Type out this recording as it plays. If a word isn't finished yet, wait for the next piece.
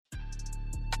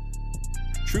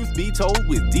Truth Be Told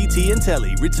with DT and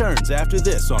Telly returns after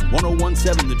this on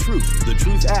 1017 The Truth, The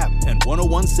Truth app, and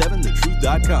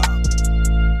 1017thetruth.com.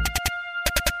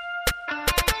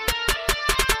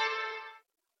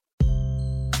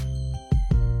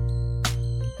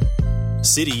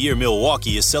 City Year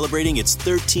Milwaukee is celebrating its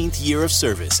 13th year of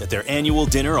service at their annual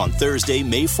dinner on Thursday,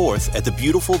 May 4th at the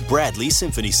beautiful Bradley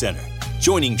Symphony Center.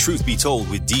 Joining Truth Be Told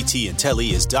with DT and Telly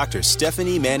is Dr.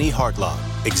 Stephanie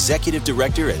Maney-Hartlaub, Executive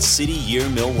Director at City Year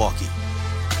Milwaukee.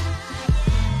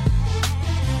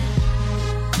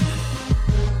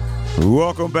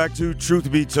 Welcome back to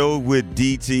Truth Be Told with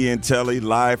DT and Telly,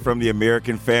 live from the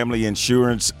American Family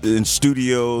Insurance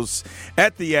Studios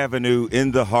at the Avenue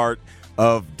in the heart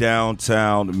of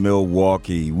downtown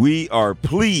Milwaukee. We are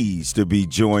pleased to be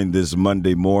joined this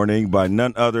Monday morning by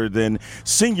none other than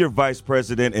Senior Vice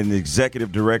President and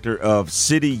Executive Director of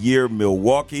City Year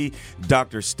Milwaukee,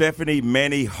 Dr. Stephanie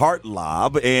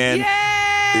Maney-Hartlaub. And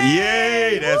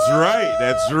yay, that's Woo! right.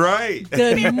 That's right.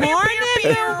 Good morning,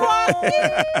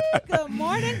 Milwaukee. Good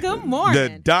morning. Good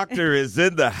morning. The doctor is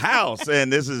in the house,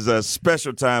 and this is a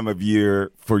special time of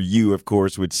year for you, of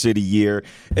course, with City Year.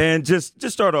 And just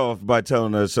start off by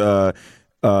telling us,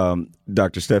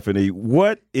 Dr. Stephanie,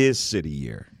 what is City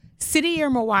Year? City Year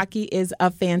Milwaukee is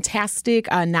a fantastic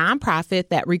nonprofit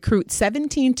that recruits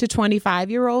 17 to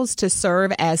 25-year-olds to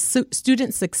serve as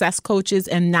student success coaches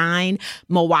in 9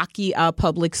 Milwaukee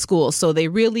public schools. So they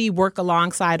really work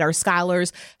alongside our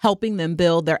scholars, helping them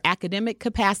build their academic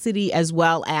capacity as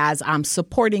well as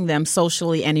supporting them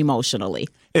socially and emotionally.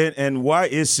 And why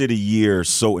is City Year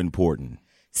so important?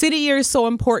 City Year is so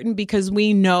important because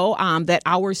we know that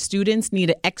our students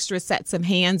need extra sets of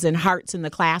hands and hearts in the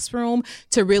classroom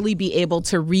to really be able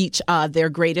to reach their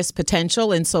greatest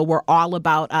potential. And so we're all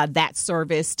about that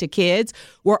service to kids.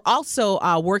 We're also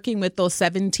working with those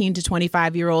 17 to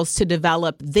 25-year-olds to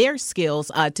develop their skills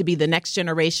to be the next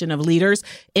generation of leaders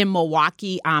in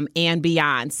Milwaukee and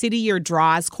beyond. City Year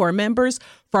draws core members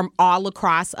from all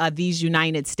across these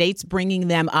United States, bringing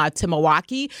them to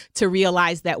Milwaukee to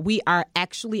realize that we are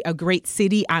actually a great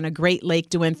city on a great lake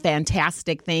doing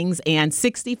fantastic things. And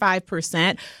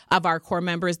 65% of our core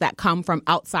members that come from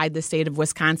outside the state of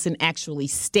Wisconsin actually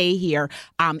stay here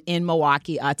in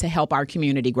Milwaukee to help our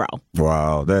community grow.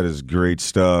 Wow, that is great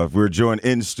stuff. We're joined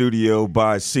in studio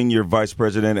by Senior Vice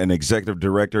President and Executive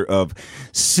Director of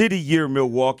City Year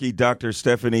Milwaukee, Dr.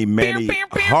 Stephanie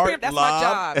Maney-Hartlaub. That's my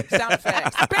job. Sound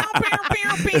effects.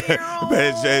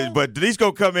 But Denise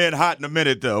gonna come in hot in a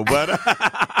minute, though. But No,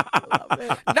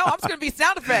 I'm just gonna be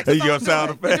sound effects. You gonna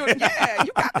sound effects? Yeah, you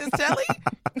got this, Telly.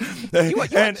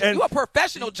 You a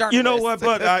professional journalist. You know what?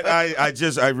 But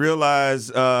I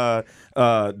realized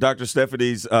Dr.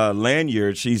 Stephanie's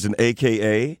lanyard. She's an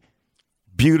AKA.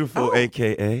 Beautiful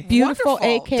AKA. Beautiful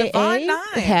Wonderful. AKA. Divine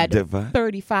Nine. Had Divine.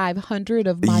 3,500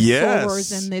 of my Yes.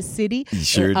 followers in this city.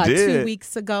 Sure did. 2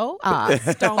 weeks ago.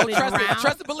 Stomping around.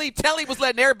 Trust and believe. Telly was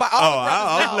letting everybody.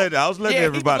 I was letting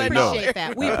everybody know. Appreciate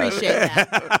that. We appreciate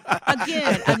that.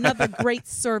 Again, another great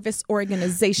service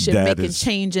organization That making is-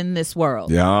 change in this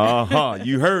world. Yeah,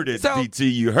 you heard it, So-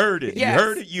 DT. You heard it. Yes. You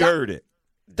heard it. You heard it.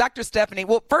 Dr. Stephanie,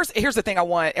 well, first, here's the thing I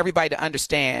want everybody to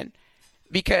understand,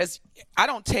 because I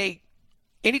don't take,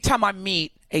 anytime I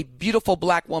meet a beautiful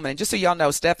black woman, and just so y'all know,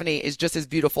 Stephanie is just as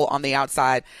beautiful on the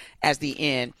outside as the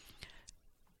in.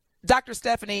 Dr.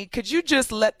 Stephanie, could you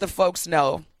just let the folks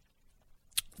know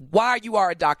why you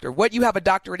are a doctor, what you have a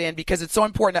doctorate in, because it's so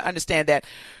important to understand that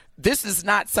this is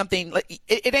not something,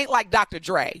 it ain't like Dr.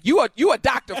 Dre. You a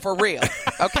doctor for real,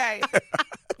 okay?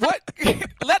 Let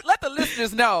the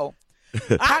listeners know.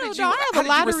 I don't know. I have a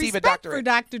lot of respect for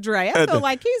Dr. Dre. I feel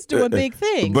like he's doing big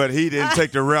things. But he didn't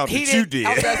take the route that you did.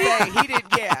 I was gonna say, he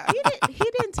didn't, yeah. He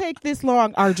didn't take this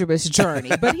long, arduous journey,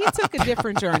 but he took a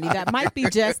different journey that might be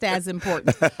just as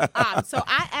important. So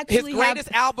I actually His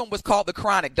greatest album was called The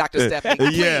Chronic, Dr. Stephanie.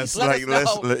 Please, Yes, let us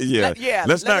know. Let's not let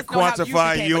us know how you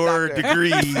quantify became a your doctor.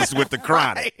 degrees with the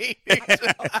chronic.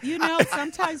 You know,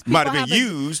 sometimes people Might have been have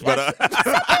used, but some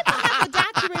people have a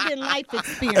doctorate in life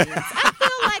experience. I feel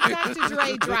like Dr.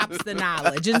 Dre drops the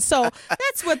knowledge, and so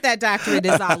that's what that doctorate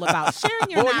is all about: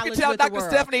 sharing your Boy, knowledge you can tell with Dr. the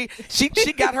world. Stephanie, she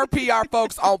got her PR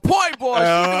folks on point, boy. She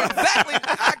knew exactly.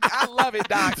 I love it,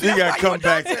 Doc. you got to come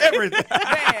back to everything.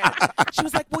 Man, she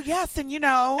was like, well, yes, and They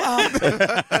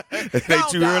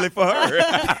too Doc. early for her.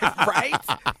 Right?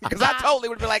 Because I totally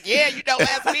would be like, yeah,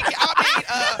 last week,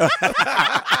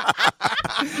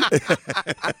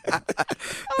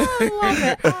 love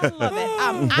it. I love it.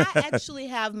 I actually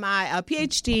have my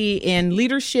PhD in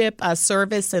leadership,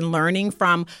 service, and learning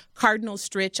from Cardinal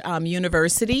Stritch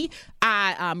University.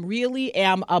 I really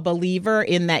am a believer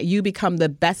in that you become the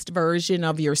best version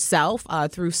of yourself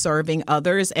through serving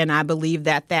others. And I believe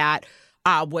that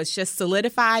was just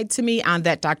solidified to me on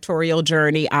that doctoral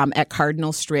journey at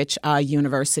Cardinal Stritch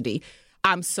University.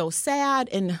 I'm so sad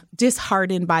and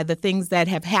disheartened by the things that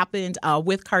have happened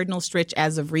with Cardinal Stritch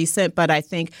as of recent, but I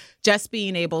think just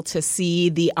being able to see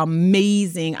the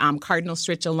amazing Cardinal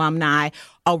Stritch alumni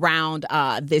around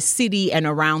this city and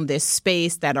around this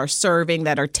space that are serving,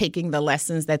 that are taking the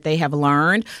lessons that they have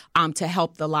learned to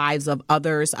help the lives of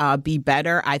others be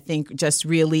better, I think just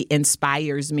really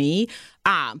inspires me.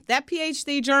 That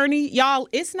PhD journey, y'all,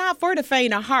 it's not for the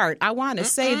faint of heart. I want to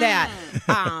say that.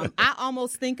 I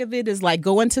almost think of it as like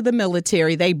going to the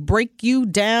military. They break you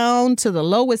down to the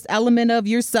lowest element of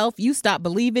yourself. You stop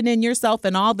believing in yourself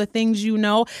and all the things you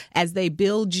know as they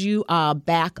build you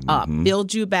back up,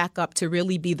 build you back up to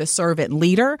really be the servant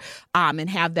leader and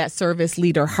have that service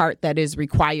leader heart that is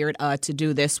required to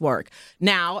do this work.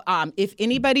 Now, if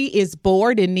anybody is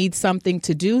bored and needs something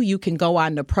to do, you can go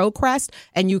on to ProQuest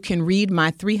and you can read my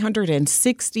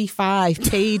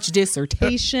 365-page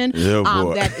dissertation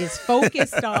that is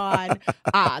focused on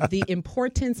the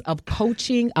importance of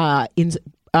coaching in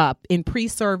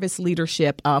pre-service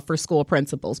leadership for school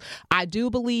principals. I do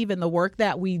believe in the work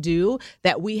that we do,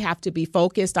 that we have to be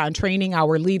focused on training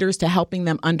our leaders to helping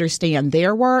them understand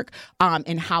their work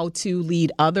and how to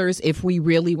lead others if we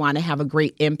really want to have a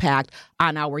great impact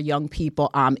on our young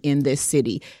people in this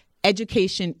city.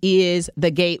 Education is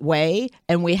the gateway,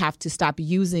 and we have to stop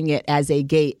using it as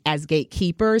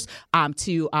gatekeepers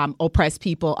to oppress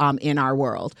people in our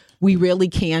world. We really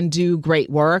can do great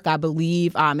work. I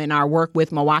believe in our work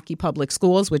with Milwaukee Public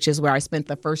Schools, which is where I spent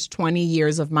the first 20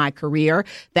 years of my career,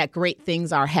 that great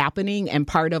things are happening. And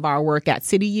part of our work at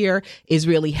City Year is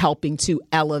really helping to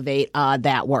elevate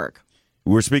that work.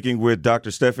 We're speaking with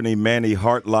Dr. Stephanie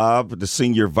Maney-Hartlaub, the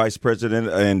Senior Vice President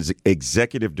and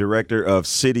Executive Director of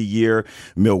City Year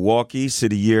Milwaukee.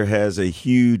 City Year has a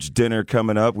huge dinner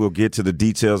coming up. We'll get to the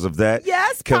details of that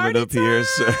coming up here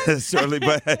shortly.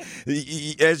 But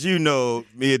as you know,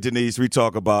 me and Denise, we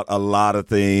talk about a lot of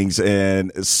things,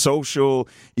 and social,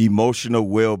 emotional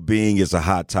well-being is a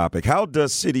hot topic. How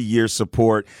does City Year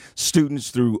support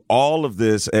students through all of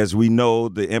this, as we know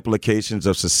the implications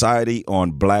of society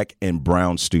on Black and brown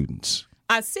students?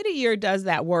 City Year does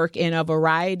that work in a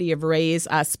variety of ways,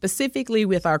 specifically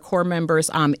with our core members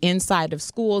inside of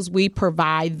schools. We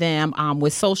provide them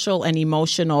with social and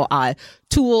emotional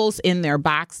tools in their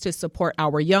box to support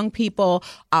our young people,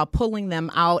 pulling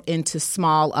them out into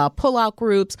small pull-out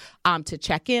groups to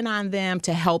check in on them,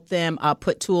 to help them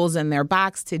put tools in their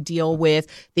box to deal with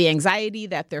the anxiety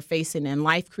that they're facing in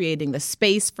life, creating the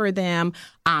space for them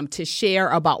to share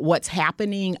about what's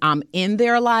happening in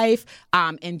their life,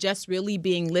 and just really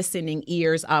being listening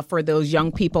ears for those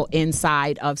young people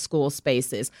inside of school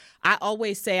spaces. I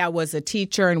always say I was a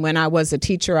teacher, and when I was a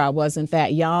teacher, I wasn't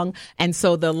that young. And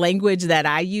so the language that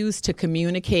I used to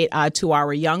communicate to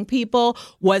our young people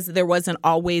there wasn't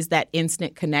always that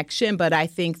instant connection. But I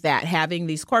think that having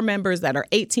these core members that are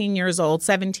 18 years old,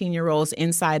 17-year-olds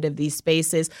inside of these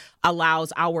spaces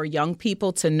allows our young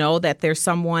people to know that there's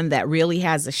someone that really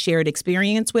has a shared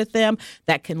experience with them,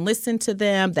 that can listen to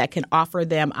them, that can offer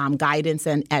them guidance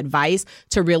and advice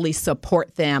to really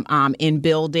support them in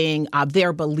building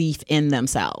their belief in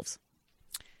themselves.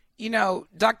 You know,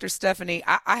 Dr. Stephanie,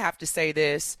 I have to say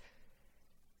this.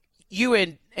 You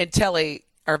and Telly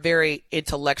are very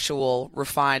intellectual,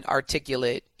 refined,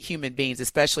 articulate human beings,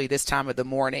 especially this time of the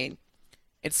morning.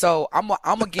 And so I'm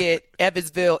gonna get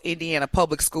Evansville, Indiana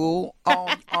Public School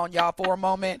on y'all for a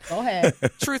moment. Go ahead.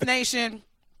 Truth Nation,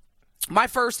 my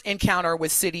first encounter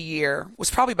with City Year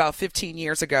was probably about 15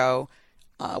 years ago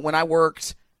when I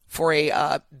worked for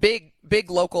a big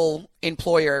local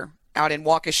employer out in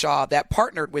Waukesha that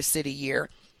partnered with City Year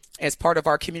as part of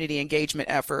our community engagement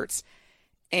efforts.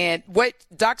 And what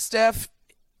Doc Steph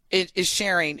is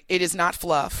sharing, it is not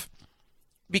fluff.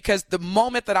 Because the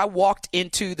moment that I walked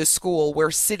into the school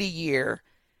where City Year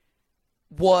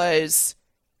was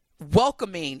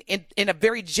welcoming in a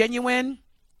very genuine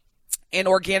and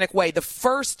organic way, the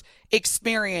first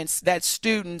experience that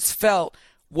students felt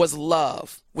was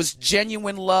love, was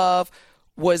genuine love,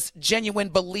 was genuine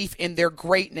belief in their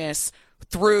greatness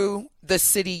through the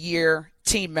City Year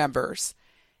team members.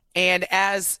 And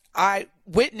as I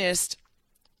witnessed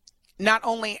not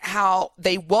only how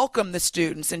they welcomed the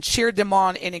students and cheered them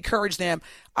on and encouraged them,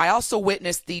 I also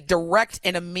witnessed the direct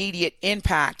and immediate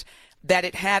impact that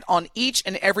it had on each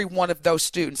and every one of those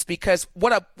students, because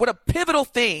what a pivotal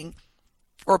thing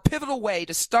or a pivotal way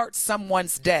to start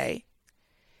someone's day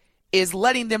is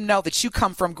letting them know that you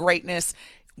come from greatness.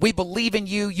 We believe in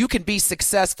you. You can be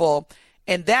successful.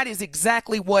 And that is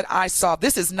exactly what I saw.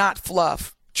 This is not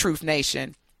fluff, Truth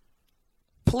Nation.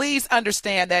 Please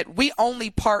understand that we only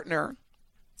partner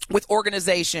with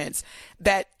organizations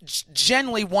that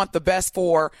genuinely want the best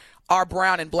for our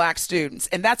brown and black students.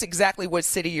 And that's exactly what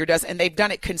City Year does. And they've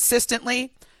done it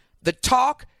consistently. The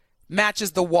talk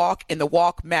matches the walk, and the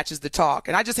walk matches the talk.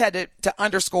 And I just had to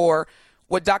underscore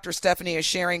what Dr. Stephanie is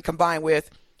sharing combined with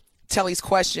Telly's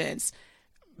questions,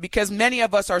 because many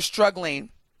of us are struggling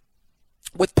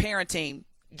with parenting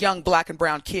young black and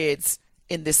brown kids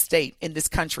in this state, in this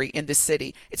country, in this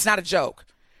city. It's not a joke.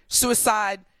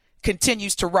 Suicide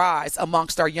continues to rise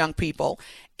amongst our young people.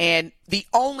 And the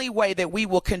only way that we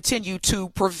will continue to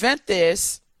prevent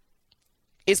this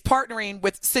is partnering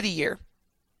with City Year.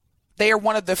 They are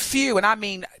one of the few, and I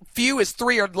mean few is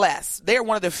 3 or less. They are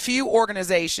one of the few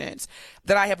organizations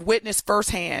that I have witnessed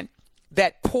firsthand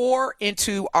that pour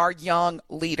into our young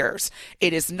leaders.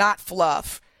 It is not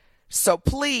fluff. So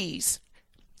please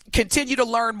continue to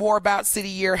learn more about City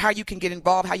Year, how you can get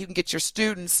involved, how you can get your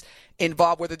students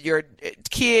involved, whether your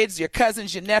kids, your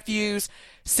cousins, your nephews.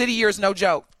 City Year is no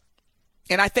joke.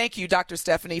 And I thank you, Dr.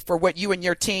 Stephanie, for what you and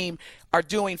your team are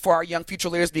doing for our young future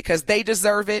leaders, because they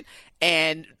deserve it.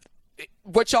 And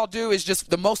what y'all do is just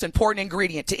the most important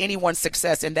ingredient to anyone's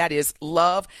success, and that is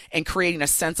love and creating a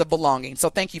sense of belonging. So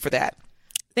thank you for that.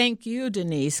 Thank you,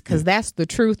 Denise, because that's the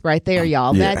truth right there,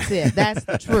 y'all. Yeah. That's it. That's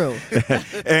the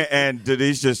truth. and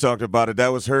Denise just talked about it. That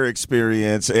was her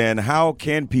experience. And how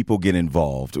can people get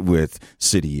involved with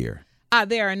City Year?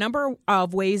 There are a number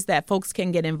of ways that folks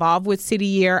can get involved with City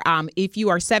Year. If you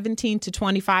are 17 to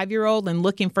 25-year-old and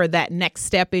looking for that next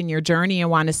step in your journey and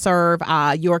want to serve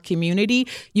your community,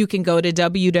 you can go to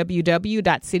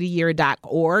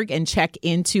www.cityyear.org and check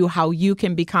into how you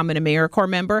can become an AmeriCorps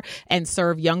member and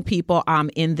serve young people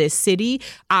in this city.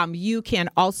 You can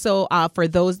also, for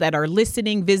those that are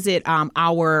listening, visit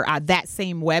our that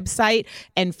same website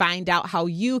and find out how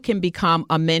you can become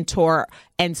a mentor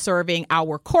and serving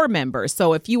our core members.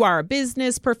 So if you are a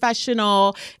business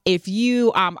professional, if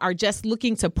you are just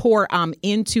looking to pour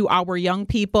into our young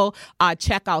people,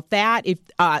 check out that. If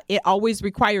it always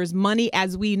requires money,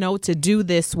 as we know, to do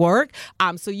this work.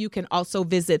 So you can also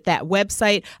visit that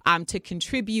website to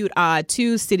contribute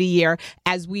to City Year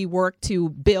as we work to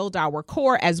build our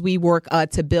core, as we work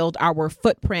to build our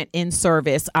footprint in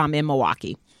service in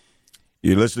Milwaukee.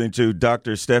 You're listening to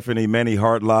Dr. Stephanie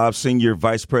Maney-Hartlaub, Senior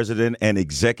Vice President and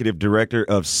Executive Director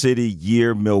of City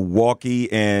Year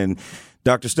Milwaukee. And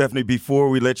Dr. Stephanie,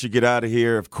 before we let you get out of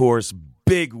here, of course,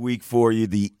 big week for you,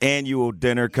 the annual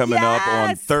dinner coming up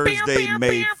on Thursday,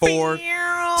 May 4th.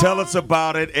 Tell us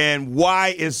about it and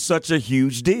why it's such a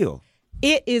huge deal.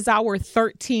 It is our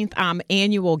 13th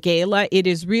annual gala. It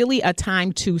is really a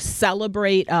time to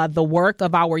celebrate the work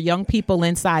of our young people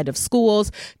inside of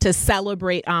schools, to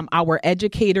celebrate our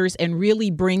educators, and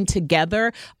really bring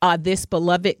together this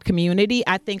beloved community.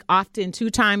 I think often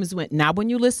two times not when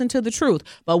you listen to the truth,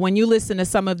 but when you listen to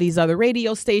some of these other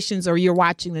radio stations or you're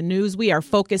watching the news, we are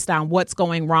focused on what's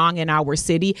going wrong in our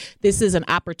city. This is an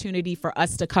opportunity for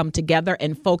us to come together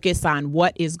and focus on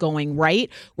what is going right.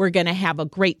 We're going to have a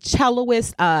great celloist,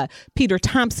 Peter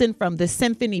Thompson from the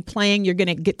symphony playing. You're going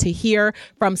to get to hear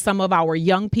from some of our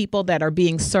young people that are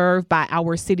being served by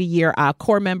our City Year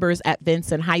core members at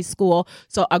Vincent High School.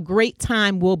 So a great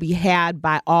time will be had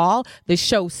by all. The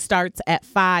show starts at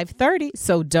 5:30,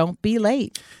 so don't be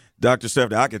late. Dr.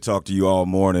 Stephanie, I could talk to you all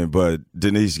morning, but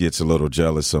Denise gets a little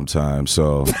jealous sometimes.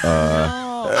 So, Can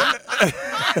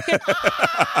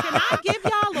I give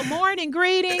y'all a morning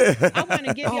greeting? I want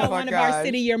to give y'all one of our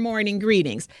City Year morning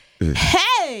greetings.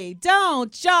 Hey,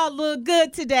 don't y'all look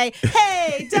good today?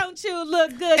 Hey, don't you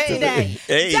look good today?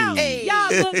 Hey. Don't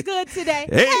y'all look good today?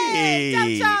 Hey, don't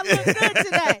y'all look good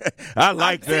today? I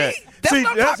like that. See,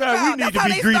 that's how we need to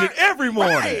be greeted every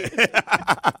morning. Right.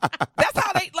 That's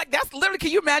how they, like, that's literally, can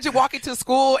you imagine walking to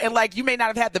school and, like, you may not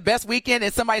have had the best weekend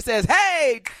and somebody says,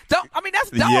 hey, don't, I mean,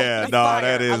 that's dope. Yeah, that's no, fire.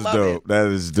 that is dope. That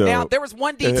is dope. Now, there was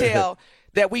one detail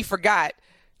that we forgot.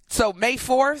 So, May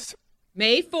 4th.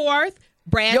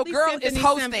 Bradley Your girl Symphony is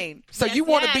hosting, so yes, you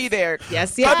want to be there.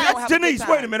 Yes. Denise,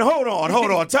 wait a minute. Hold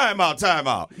on. Time out.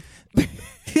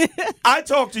 I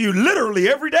talk to you literally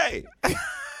every day.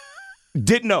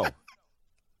 Did not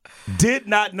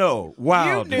know.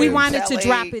 Wow. We wanted to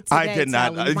drop it today. I did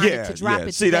not. We wanted to drop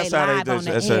it See, today that's how live on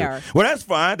the air. Well, that's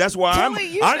fine. That's why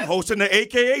I'm hosting the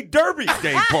AKA Derby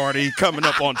Day party coming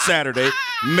up on Saturday,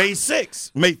 May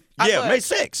 6th. Yeah, May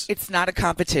 6th. It's not a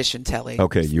competition, Telly.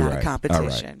 Okay, it's you're not right. a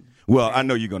competition. All right. Well, I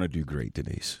know you're going to do great,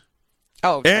 Denise.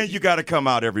 Oh, and you got to come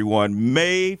out, everyone.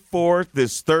 May 4th,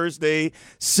 this Thursday,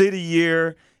 City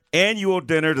Year annual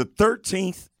dinner, the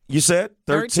 13th, you said?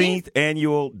 13th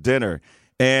annual dinner.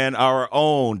 And our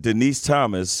own Denise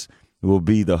Thomas will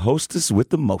be the hostess with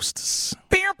the mostest.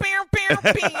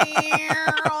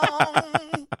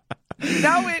 You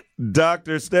know it.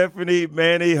 Dr. Stephanie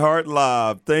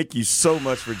Maney-Hartlaub, thank you so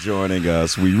much for joining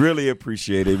us. We really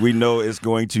appreciate it. We know it's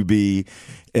going to be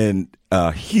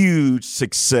a huge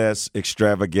success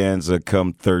extravaganza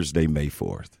come Thursday, May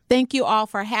 4th. Thank you all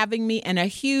for having me, and a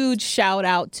huge shout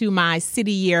out to my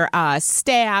City Year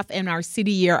staff and our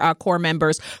City Year core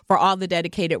members for all the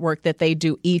dedicated work that they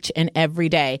do each and every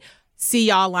day. See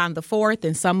y'all on the 4th,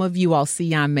 and some of you I'll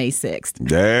see on May 6th.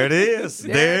 There it is.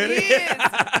 There it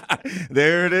is.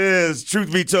 There it is.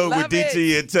 Truth Be Told with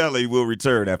DT and Telly will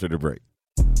return after the break.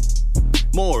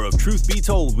 More of Truth Be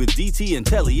Told with DT and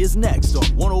Telly is next on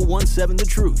 1017 The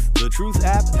Truth, The Truth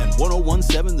app, and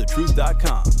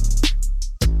 1017thetruth.com.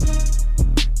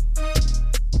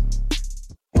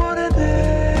 What are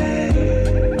they?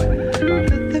 Let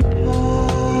them pour.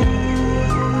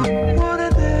 What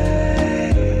are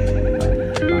they?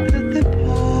 Let them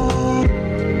pour.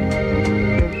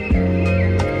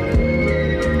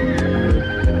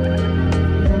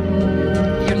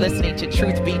 You're listening to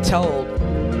Truth Be Told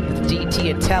with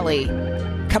DT and Telly,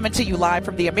 coming to you live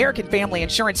from the American Family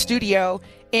Insurance Studio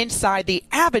inside the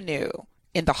Avenue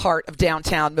in the heart of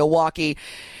downtown Milwaukee.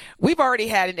 We've already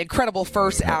had an incredible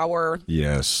first hour.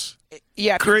 Yes.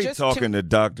 Yeah. Great talking to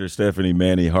Dr. Stephanie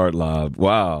Maney-Hartlaub.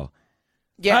 Wow.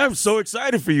 Yes. I'm so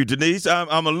excited for you, Denise.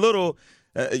 I'm a little,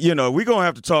 we're going to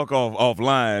have to talk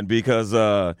offline because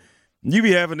you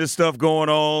be having this stuff going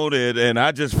on, and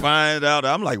I just find out,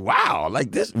 I'm like, wow,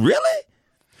 like this, really?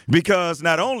 Because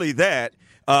not only that,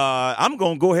 I'm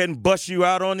going to go ahead and bust you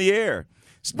out on the air.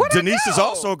 Denise is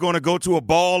also going to go to a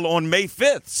ball on May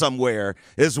 5th somewhere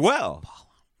as well.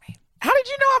 How did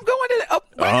you know I'm going to?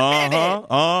 Wait a minute.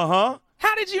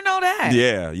 How did you know that?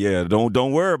 Yeah.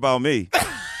 Don't worry about me.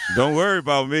 Don't worry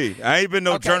about me. I ain't been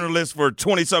no journalist for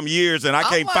 20-something years, and I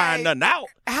can't find nothing out.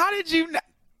 How did you know?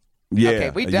 Yeah. Okay,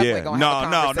 we definitely going to have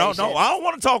a conversation. No. I don't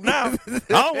want to talk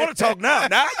now.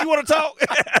 Now you want to talk?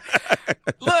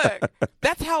 Look,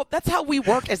 that's how we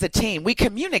work as a team. We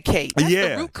communicate. That's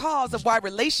the root cause of why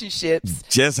relationships.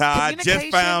 Just how I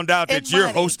just found out that you're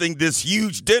hosting this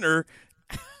huge dinner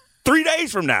 3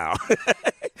 days from now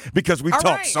because we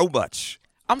talk so much.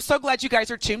 I'm so glad you guys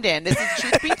are tuned in. This is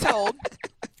Truth Be Told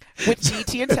with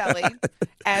DT and Telly.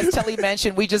 As Telly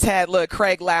mentioned, we just had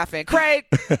Craig laughing. Craig,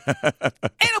 ain't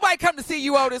nobody come to see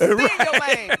you, Otis. Stay in your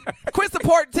lane. Quit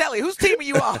supporting Telly. Whose team are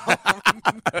you on?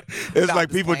 It's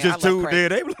like people just tuned in.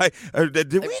 They were like,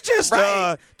 did we just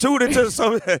tune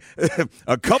into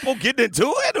a couple getting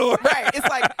into it? Or? Right.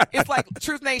 It's like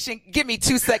Truth Nation, give me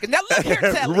 2 seconds. Now look here,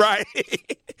 Telly. Right.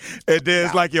 And then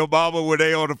it's like your mama when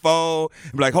they on the phone,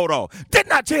 be like, hold on.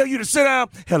 Didn't I tell you to sit down?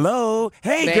 Hello.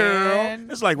 Hey, girl.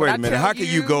 It's like, wait a minute. How can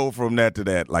you go from that to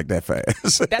that like that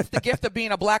fast? That's the gift of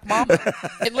being a black mama.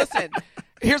 And listen,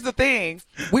 here's the thing.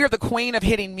 We are the queen of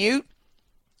hitting mute.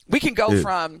 We can go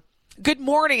from good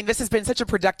morning. This has been such a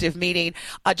productive meeting.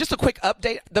 Just a quick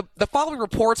update. The following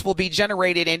reports will be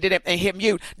generated and hit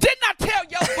mute. Didn't I tell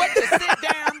y'all what to sit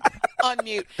down?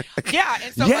 Unmute. Yeah,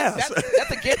 and so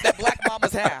that's a gift that black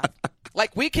mamas have.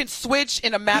 Like, we can switch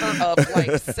in a matter of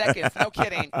seconds. No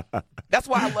kidding. That's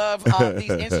why I love these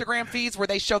Instagram feeds where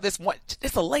they show this one.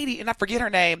 It's a lady, and I forget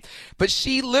her name, but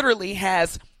she literally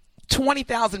has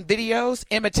 20,000 videos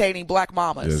imitating black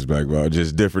mamas.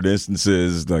 Just different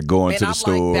instances, like going to the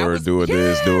store, doing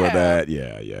this, doing that.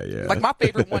 Yeah. Like my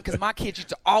favorite one, because my kids used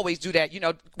to always do that,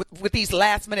 with these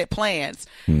last-minute plans.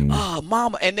 Oh,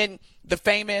 mama. And then the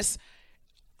famous,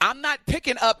 I'm not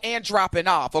picking up and dropping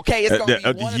off, okay? It's going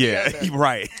to be one or the other.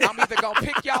 Right. I'm either going to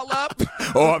pick y'all up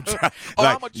or I'm trying.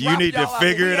 I'm going to you need to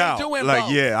figure it out.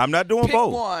 I'm not doing pick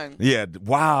both. One. Yeah,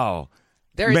 wow.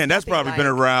 Man, that's probably been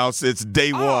around since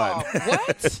day one.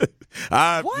 What?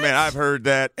 I've heard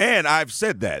that, and I've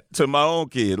said that to my own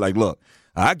kid. Like, look,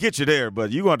 I get you there,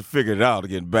 but you going to figure it out to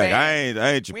get back. Man,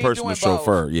 I ain't your personal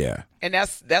chauffeur. Yeah. And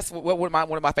that's one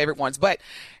of my favorite ones. But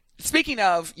speaking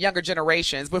of younger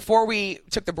generations, before we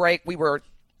took the break, we were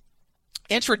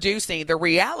introducing the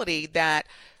reality that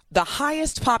the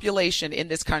highest population in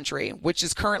this country, which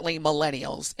is currently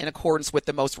millennials, in accordance with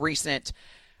the most recent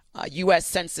U.S.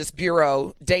 Census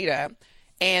Bureau data,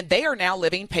 and they are now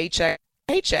living paycheck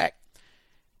to paycheck.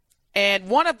 And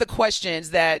one of the questions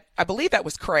that I believe that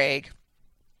was Craig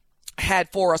had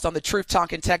for us on the Truth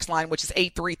Talking text line, which is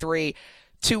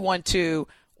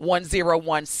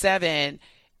 212-1017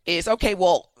 is, okay,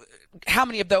 well, how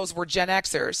many of those were Gen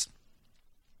Xers?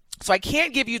 So I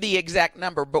can't give you the exact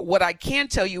number, but what I can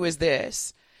tell you is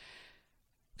this.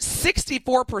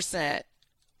 64%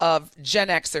 of Gen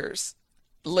Xers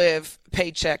live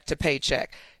paycheck to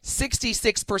paycheck.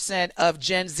 66% of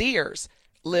Gen Zers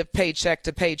live paycheck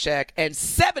to paycheck. And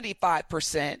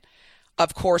 75%,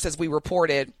 of course, as we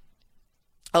reported,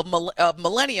 of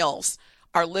millennials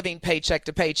are living paycheck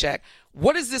to paycheck.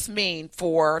 What does this mean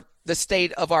for the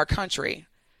state of our country?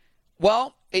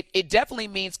 Well, it definitely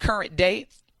means current day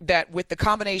that with the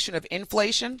combination of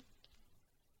inflation,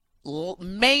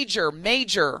 major,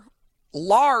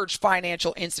 large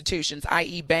financial institutions,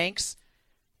 i.e. banks,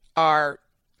 are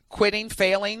quitting,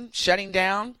 failing, shutting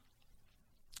down,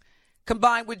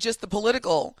 combined with just the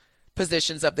political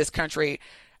positions of this country.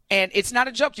 And it's not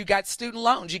a joke. You got student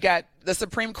loans. You got the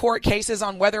Supreme Court cases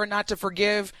on whether or not to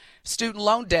forgive student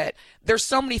loan debt. There's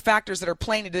so many factors that are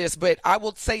playing into this, but I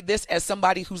will say this as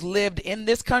somebody who's lived in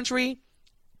this country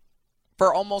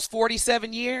for almost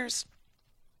 47 years.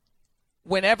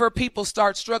 Whenever people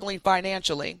start struggling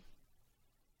financially,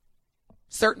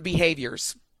 certain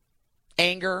behaviors,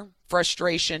 anger,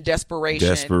 frustration,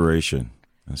 desperation.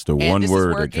 That's the one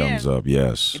word that comes up.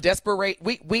 Yes.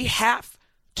 We have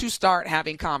to start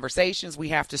having conversations. We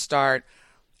have to start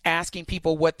asking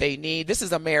people what they need. This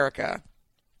is America.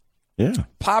 Yeah.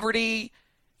 Poverty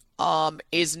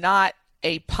is not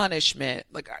a punishment.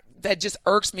 Like, that just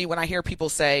irks me when I hear people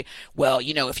say, well,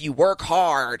 if you work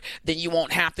hard, then you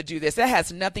won't have to do this. That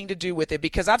has nothing to do with it,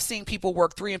 because I've seen people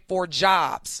work 3 and 4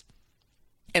 jobs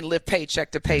and live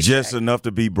paycheck to paycheck. Just enough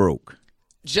to be broke.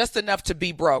 Just enough to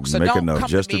be broke. So Make don't enough come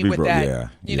just to me to be with broke.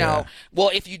 that, Yeah. well,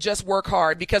 if you just work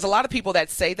hard, because a lot of people that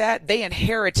say that, they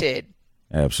inherited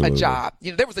Absolutely. a job.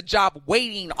 There was a job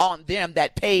waiting on them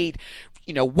that paid,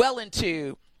 well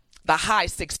into the high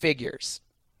 6 figures.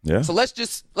 Yeah. So let's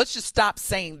just stop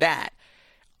saying that.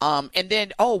 And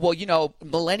then,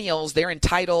 millennials, they're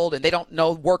entitled and they don't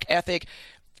know work ethic.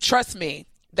 Trust me,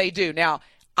 they do. Now,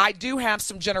 I do have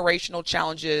some generational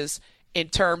challenges in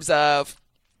terms of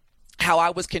how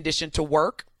I was conditioned to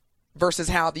work versus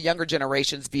how the younger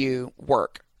generations view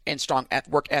work and strong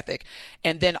work ethic.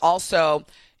 And then also,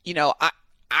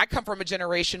 I come from a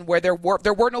generation where there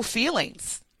were no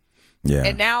feelings. Yeah.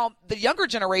 And now the younger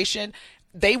generation,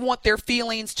 they want their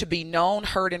feelings to be known,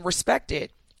 heard, and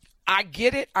respected. I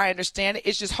get it. I understand it.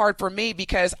 It's just hard for me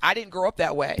because I didn't grow up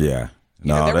that way. Yeah.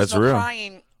 No, there that's was no real.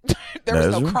 Crying. There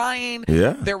was no crying.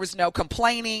 Yeah. There was no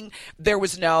complaining. There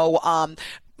was no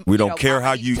we don't care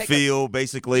how you feel,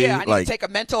 basically. Yeah, I need to take a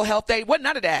mental health day. What?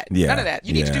 None of that. Yeah. None of that.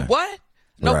 You need to do what?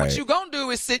 No, Right. what you gonna do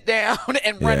is sit down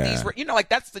and run these.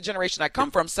 That's the generation I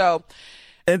come from. So.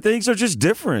 And things are just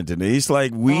different, Denise.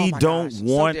 Like, we don't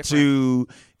want to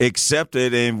accept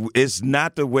it, and it's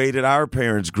not the way that our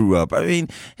parents grew up. I mean,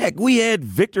 heck, we had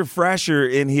Victor Frasher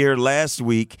in here last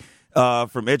week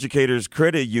from Educators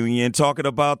Credit Union talking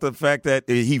about the fact that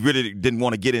he really didn't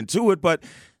want to get into it, but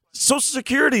Social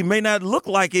Security may not look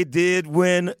like it did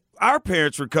when our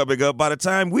parents were coming up by the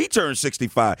time we turned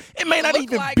 65. It may not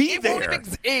even be there.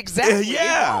 Exactly.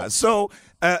 Yeah. So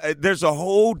there's a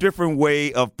whole different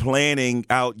way of planning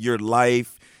out your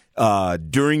life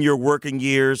during your working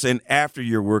years and after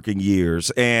your working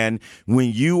years. And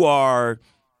when you are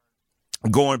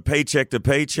going paycheck to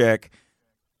paycheck,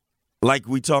 like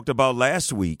we talked about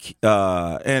last week,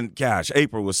 and gosh,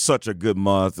 April was such a good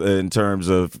month in terms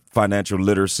of financial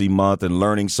literacy month and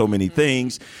learning so many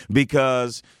things,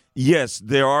 because yes,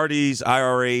 there are these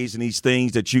IRAs and these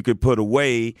things that you could put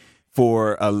away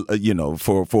for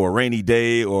for a rainy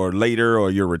day or later or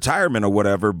your retirement or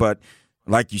whatever. But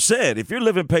like you said, if you're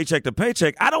living paycheck to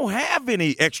paycheck, I don't have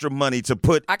any extra money to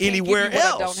put anywhere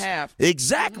else. I don't have.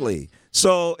 Exactly. Mm-hmm.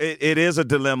 So it is a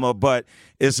dilemma, but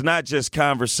it's not just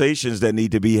conversations that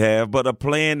need to be had, but a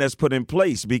plan that's put in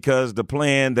place, because the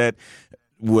plan that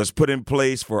was put in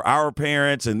place for our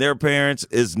parents and their parents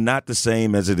is not the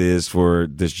same as it is for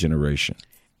this generation.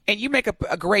 And you make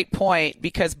a great point,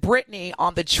 because Brittany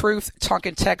on the Truth Talk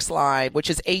and Text line, which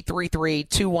is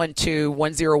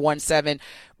 833-212-1017,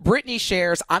 Brittany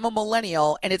shares, I'm a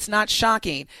millennial, and it's not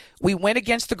shocking. We went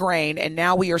against the grain, and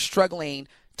now we are struggling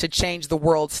to change the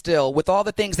world still. With all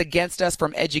the things against us,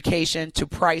 from education to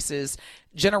prices,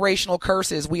 generational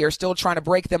curses, we are still trying to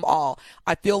break them all.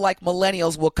 I feel like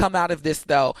millennials will come out of this,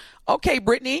 though. Okay,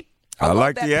 Brittany. I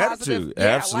like the attitude.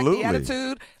 Absolutely. I like the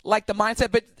attitude, like the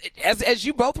mindset. But as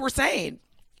you both were saying,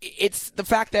 it's the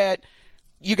fact that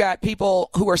you got people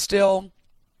who are still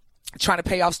trying to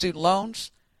pay off student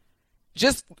loans.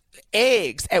 Just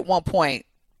eggs at one point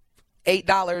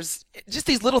 $8, just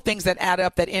these little things that add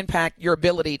up that impact your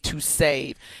ability to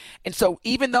save. And so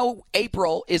even though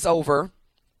April is over,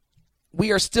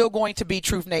 we are still going to be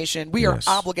Truth Nation. We are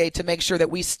obligated to make sure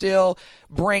that we still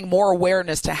bring more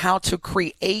awareness to how to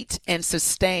create and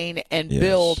sustain and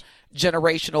build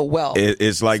generational wealth.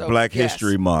 It's like Black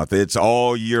History Month. It's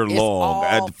all year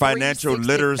long. Financial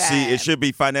literacy, it should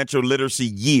be financial literacy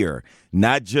year,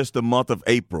 not just the month of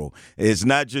April. It's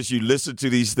not just you listen to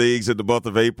these things in the month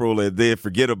of April and then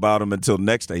forget about them until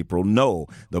next April. No,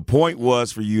 the point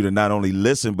was for you to not only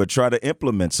listen, but try to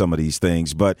implement some of these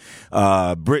things. But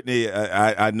Brittany,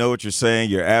 I know what you're saying.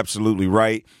 You're absolutely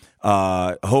right.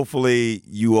 Hopefully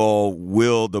you all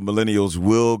the millennials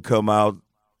will come out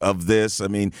of this. I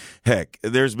mean, heck,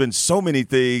 there's been so many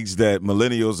things that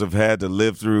millennials have had to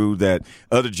live through that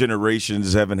other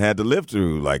generations haven't had to live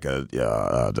through, like a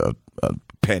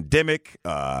pandemic,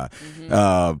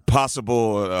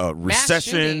 possible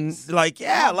recession. Like,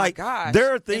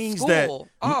 there are things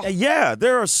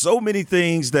there are so many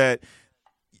things that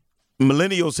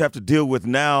millennials have to deal with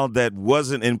now that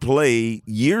wasn't in play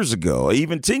years ago,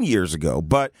 even 10 years ago.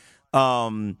 But,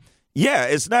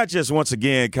 it's not just, once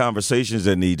again, conversations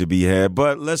that need to be had,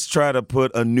 but let's try to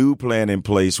put a new plan in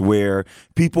place where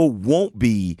people won't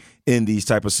be in these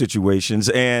type of situations.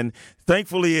 And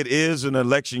thankfully, it is an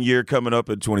election year coming up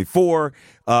in 24.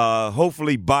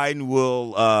 Hopefully, Biden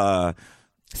will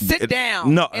sit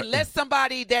down and let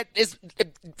somebody that is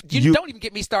you don't even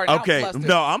get me started. Okay,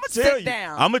 no, I'm gonna tell you.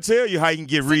 I'm gonna tell you how you can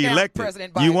get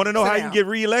reelected. You want to know how you can get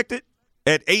reelected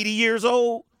at 80 years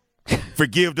old?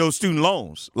 Forgive those student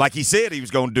loans, like he said he was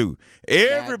going to do.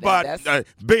 Everybody,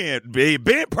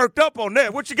 Ben perked up on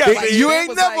that. What you got? You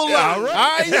ain't never lied. All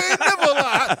right, you ain't never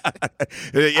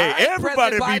lied.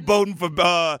 Everybody be voting for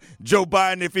Joe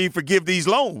Biden if he forgive these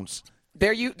loans.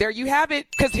 There you have it.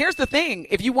 Because here's the thing: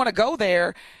 if you want to go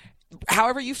there,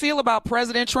 however you feel about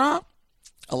President Trump,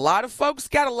 a lot of folks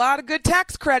got a lot of good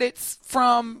tax credits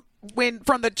from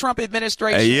the Trump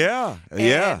administration.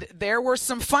 And there were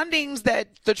some fundings that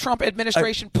the Trump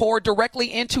administration poured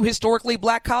directly into historically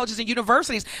black colleges and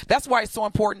universities. That's why it's so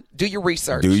important. Do your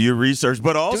research.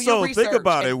 But also think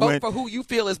about it. Vote for who you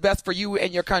feel is best for you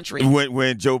and your country.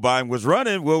 When Joe Biden was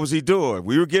running, what was he doing?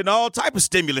 We were getting all type of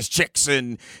stimulus checks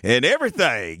and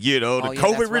everything. The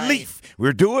COVID relief. Right.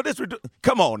 We're doing this.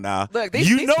 Come on now. Look, these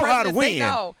know how to win. They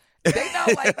know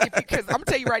because I'm going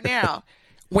to tell you right now.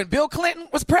 When Bill Clinton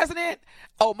was president,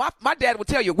 my dad would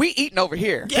tell you, we eating over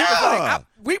here. Yeah.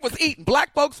 We was eating.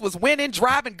 Black folks was winning,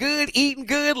 driving good, eating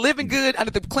good, living good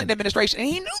under the Clinton administration, and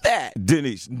he knew that.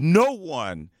 Denise, no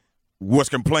one was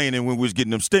complaining when we was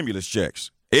getting them stimulus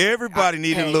checks. Everybody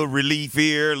needed a little relief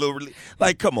here, a little relief.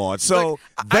 Like, come on. So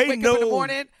I wake up in the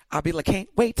morning, I'll be like, can't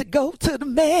wait to go to the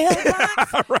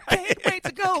mailbox. Right. Can't wait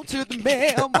to go to the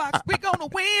mailbox. We're going to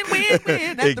win at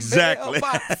the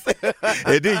mailbox.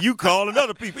 And then you calling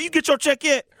other people. You get your check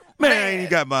yet? Man, I ain't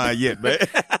got mine yet, man.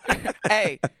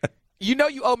 Hey, you know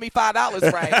you owe me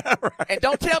 $5, right? And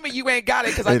don't tell me you ain't got it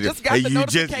because I just got the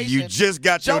notification. You just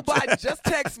got Joe Biden just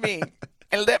text me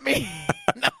and let me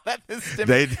know that this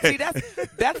See,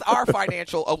 that's our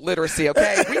financial literacy,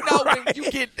 okay? We know when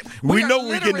you get we know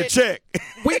we're getting a check.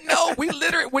 We know we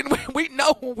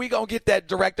know when we gonna get that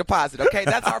direct deposit, okay?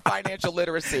 That's our financial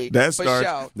literacy.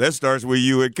 That starts with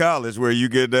you in college where you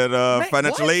get that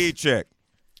financial aid check.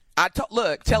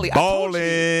 Look, Telly,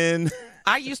 Ballin'.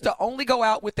 I used to only go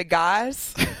out with the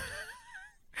guys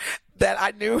that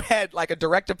I knew had like a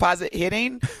direct deposit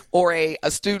hitting or a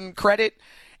student credit.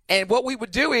 And what we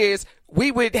would do is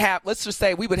we would have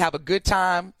a good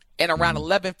time, and around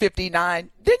 11:59, then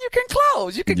you can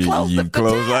close. You can close. We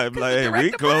close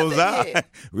out.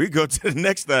 We go to the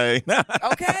next thing.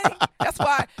 Okay,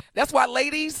 that's why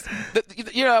ladies.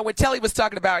 When Telly was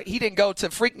talking about he didn't go to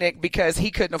Freaknik because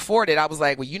he couldn't afford it, I was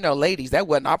like, well, ladies, that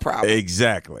wasn't our problem.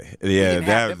 Exactly. Yeah,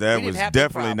 that was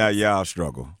definitely not y'all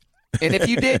struggle. And if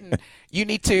you didn't, you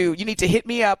need to hit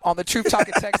me up on the Truth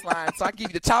Talking text line so I can give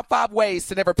you the top 5 ways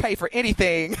to never pay for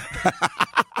anything.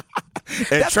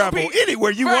 And travel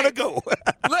anywhere you want to go.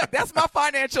 Look, that's my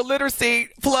financial literacy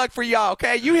plug for y'all,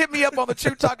 okay? You hit me up on the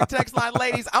Truth Talking text line,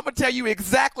 ladies. I'm going to tell you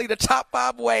exactly the top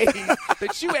 5 ways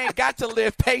that you ain't got to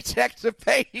live paycheck to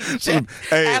paycheck.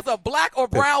 As a black or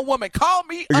brown woman, call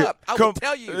me up. I will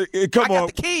tell you. I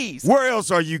got the keys. Where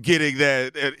else are you getting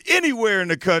that? Anywhere in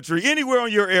the country, anywhere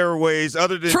on your airways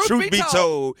other than Truth Be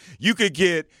Told, you could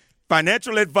get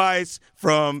financial advice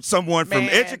from someone from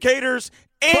educators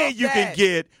And you can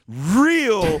get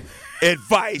real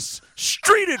advice,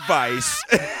 street advice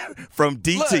from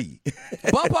DT.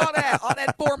 Look, bump all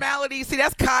that formality. See,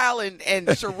 that's Kyle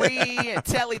and Cherie and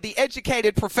Telly, the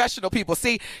educated professional people.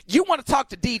 See, you want to talk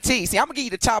to DT. See, I'm going to give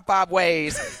you the top 5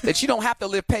 ways that you don't have to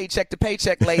live paycheck to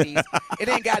paycheck, ladies. It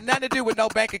ain't got nothing to do with no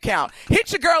bank account.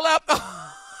 Hit your girl up.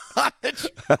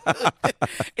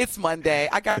 It's Monday.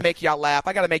 I got to make y'all laugh.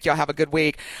 I got to make y'all have a good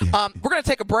week. We're going to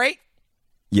take a break.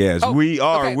 Yes, we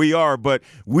are. Okay. We are, but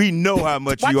we know how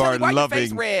much you are why loving. Your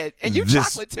face red? And you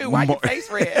chocolate too. Why your face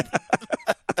red?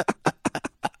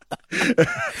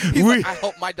 He's like, I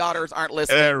hope my daughters aren't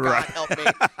listening. Right. God help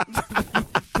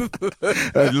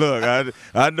me. Look,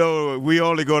 I know we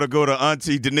only going to go to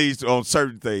Auntie Denise on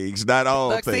certain things, not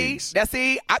all things.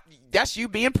 That's you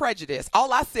being prejudiced.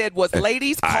 All I said was,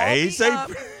 ladies, call I ain't me say.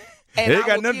 up. It ain't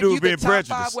got nothing to do with being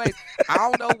prejudiced. I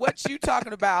don't know what you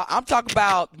talking about. I'm talking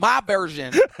about my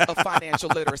version of financial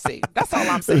literacy. That's all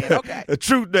I'm saying. Okay.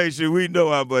 Truth Nation, we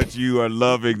know how much you are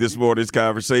loving this morning's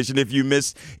conversation. If you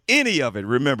missed any of it,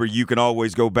 remember you can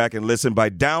always go back and listen by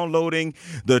downloading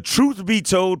the Truth Be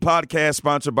Told podcast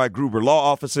sponsored by Gruber Law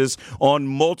Offices on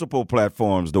multiple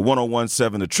platforms. The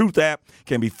 1017 The Truth app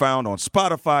can be found on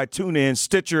Spotify, TuneIn,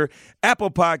 Stitcher,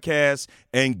 Apple Podcasts,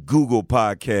 and Google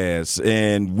Podcasts.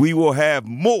 And we will have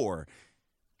more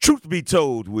Truth Be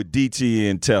Told with DT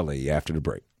and Telly after the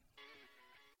break.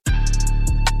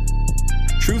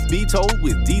 Truth Be Told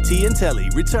with DT and Telly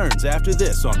returns after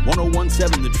this on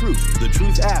 1017 The Truth, The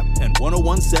Truth app, and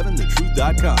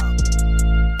 1017thetruth.com.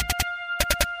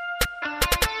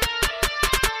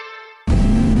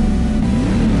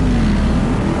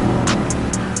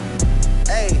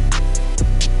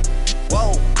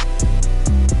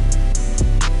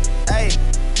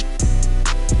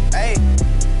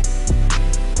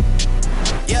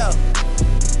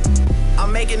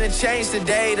 Making a change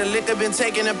today. The liquor been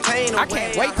taking the pain away. I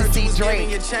can't wait to see Drake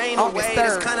August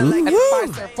 3rd at the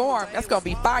Fiserv Forum. That's gonna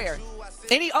be fire.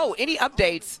 Any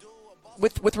updates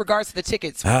with regards to the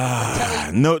tickets? No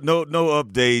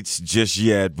updates just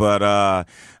yet, but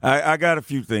I got a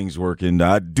few things working.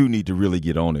 I do need to really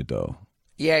get on it though.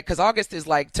 Yeah, because August is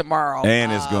like tomorrow,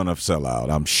 and it's gonna sell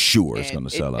out. I'm sure it's gonna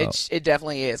sell out. It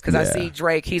definitely is because I see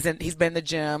Drake. He's been in the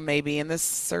gym, maybe in the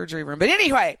surgery room. But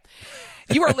anyway.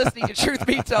 You are listening to Truth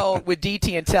Be Told with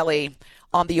DT and Telly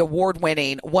on the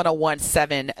award-winning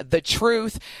 1017 The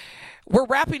Truth. We're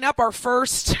wrapping up our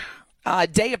first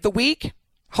day of the week.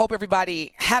 Hope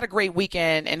everybody had a great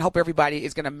weekend and hope everybody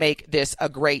is going to make this a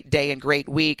great day and great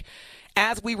week.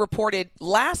 As we reported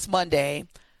last Monday,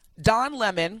 Don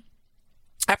Lemon,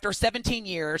 after 17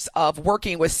 years of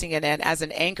working with CNN as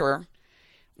an anchor,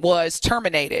 was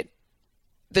terminated.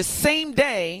 The same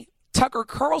day, Tucker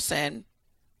Carlson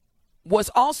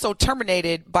was also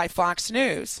terminated by Fox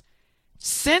News.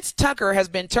 Since Tucker has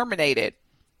been terminated,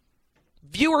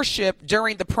 viewership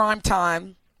during the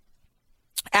primetime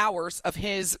hours of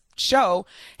his show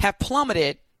have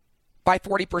plummeted by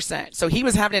 40%. So he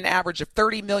was having an average of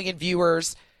 30 million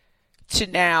viewers to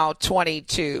now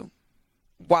 22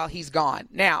 while he's gone.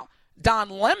 Now, Don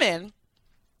Lemon,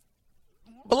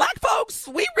 black folks,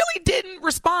 we really didn't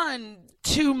respond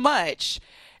too much.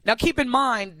 Now, keep in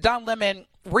mind, Don Lemon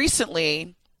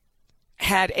recently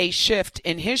had a shift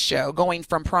in his show going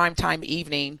from primetime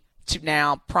evening to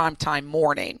now primetime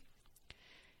morning.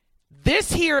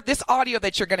 This audio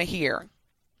that you're going to hear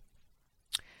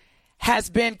has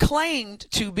been claimed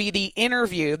to be the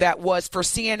interview that was for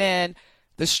CNN,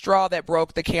 the straw that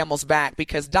broke the camel's back,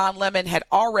 because Don Lemon had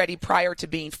already, prior to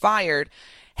being fired,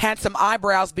 had some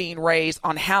eyebrows being raised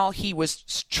on how he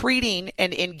was treating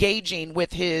and engaging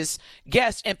with his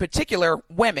guests, in particular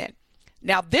women.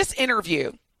 Now, this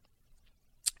interview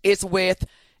is with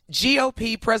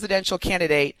GOP presidential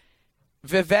candidate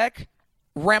Vivek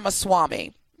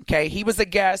Ramaswamy. Okay, he was a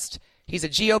guest. He's a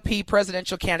GOP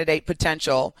presidential candidate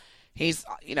potential. He's,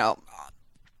 he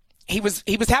was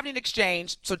having an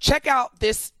exchange. So check out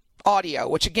this audio,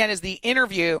 which again is the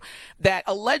interview that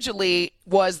allegedly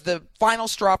was the final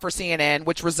straw for CNN,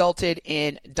 which resulted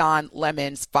in Don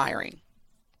Lemon's firing.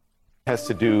 Has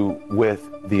to do with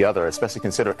the other, especially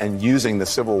consider and using the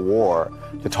Civil War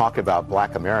to talk about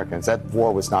black Americans. That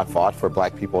war was not fought for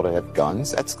black people to have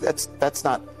guns. That's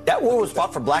not. That war was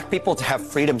fought for black people to have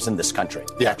freedoms in this country.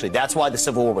 Yeah. Actually, that's why the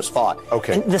Civil War was fought.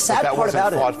 Okay. And the sad part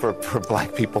about that wasn't fought for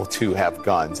black people to have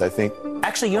guns. I think.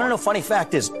 Actually, you know, funny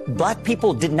fact is black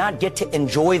people did not get to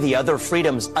enjoy the other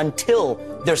freedoms until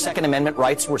their Second Amendment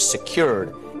rights were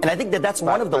secured And I think that that's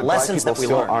one of the lessons that we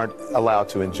learn. Black people still aren't allowed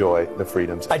to enjoy the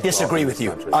freedoms. I disagree with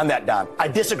you on that, Don. I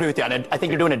disagree with you. And I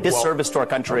think you're doing a disservice to our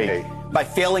country by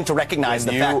failing to recognize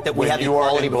the fact that we have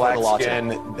equality before the law.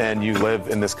 And you live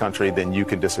in this country, then you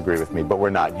can disagree with me. But we're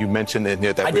not. You mentioned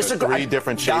that I disagree. Three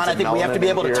different shades Don, I think we have to be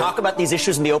able to talk about these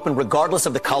issues in the open, regardless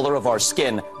of the color of our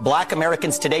skin. Black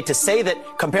Americans today, to say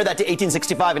that, compare that to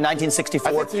 1865 and 1964,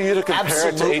 I think for you to compare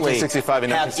it to 1865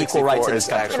 and 1964 is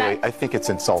actually, I think it's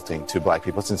insulting to black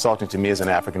people. It's insulting to me as an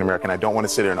African American. I don't want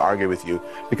to sit here and argue with you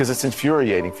because it's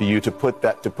infuriating for you to put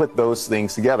those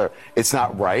things together. It's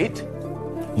not right.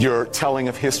 Your telling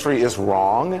of history is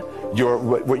wrong.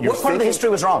 What part of the history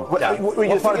was wrong? What part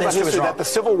of the history was wrong? That the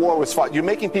Civil War was fought. You're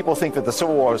making people think that the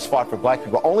Civil War was fought for black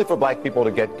people, only for black people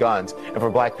to get guns and for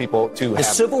black people to have. The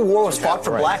Civil War was fought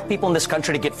for black people in this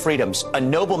country to get freedoms, a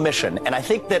noble mission. And I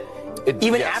think that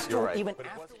even after.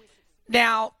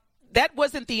 Now, that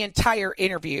wasn't the entire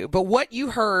interview, but what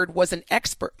you heard was an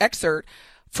excerpt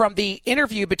from the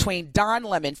interview between Don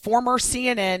Lemon, former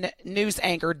CNN news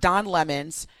anchor Don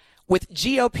Lemons, with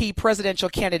GOP presidential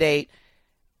candidate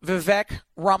Vivek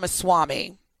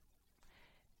Ramaswamy.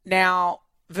 Now,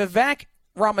 Vivek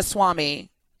Ramaswamy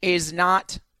is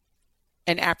not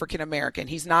an African American.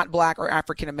 He's not black or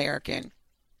African American.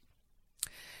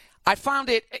 I found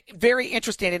it very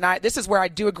interesting, and this is where I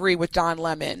do agree with Don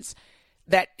Lemons,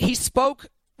 that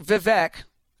Vivek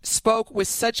spoke with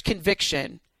such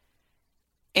conviction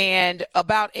and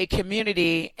about a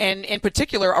community and in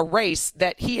particular a race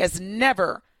that he has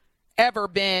never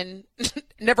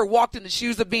walked in the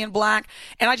shoes of being black.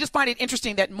 And I just find it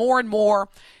interesting that more and more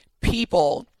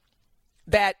people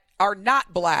that are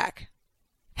not black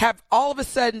have all of a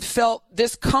sudden felt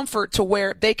this comfort to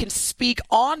where they can speak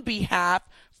on behalf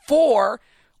for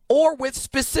or with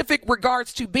specific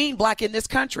regards to being black in this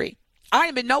country. I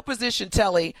am in no position,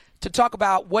 Telly, to talk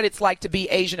about what it's like to be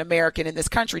Asian American in this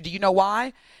country. Do you know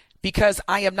why? Because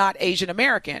I am not Asian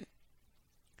American.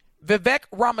 Vivek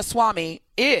Ramaswamy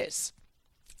is.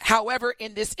 However,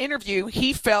 in this interview,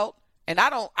 he felt, and I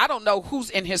don't know who's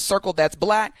in his circle that's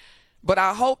black, but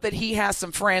I hope that he has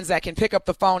some friends that can pick up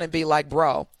the phone and be like,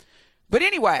 bro. But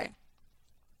anyway,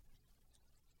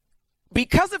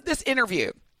 because of this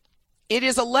interview, it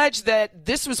is alleged that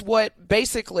this was what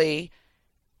basically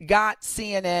got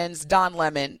CNN's Don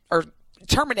Lemon, or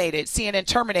CNN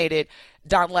terminated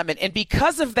Don Lemon. And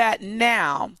because of that,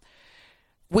 now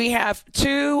we have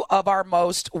two of our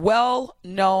most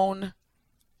well-known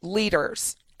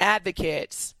leaders,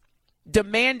 advocates,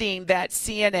 demanding that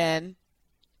CNN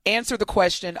answer the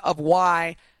question of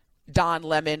why Don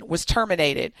Lemon was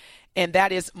terminated. And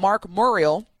that is Mark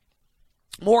Morial,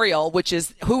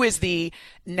 who is the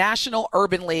National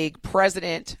Urban League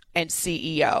president and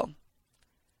CEO,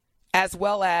 as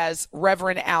well as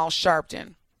Reverend Al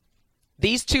Sharpton.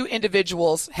 These two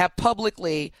individuals have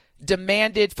publicly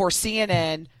demanded for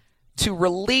CNN to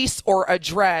release or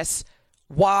address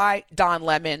why Don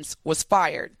Lemons was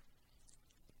fired.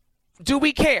 Do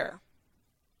we care?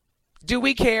 Do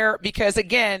we care? Because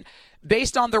again,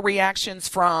 based on the reactions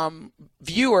from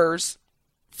viewers,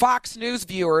 Fox News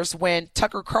viewers, when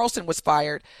Tucker Carlson was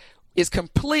fired, is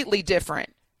completely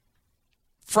different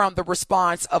from the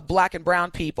response of black and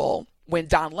brown people when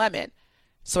Don Lemon.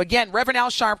 So again, Reverend Al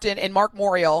Sharpton and Mark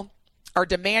Morial are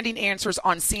demanding answers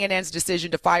on CNN's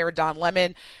decision to fire Don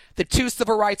Lemon. The two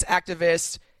civil rights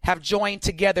activists have joined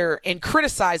together in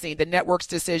criticizing the network's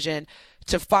decision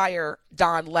to fire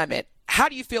Don Lemon. How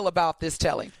do you feel about this,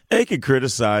 Telly? They can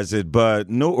criticize it, but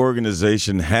no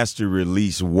organization has to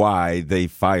release why they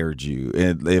fired you.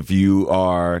 And if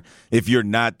you're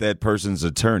not that person's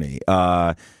attorney,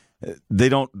 they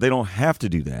don't have to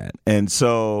do that. And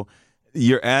so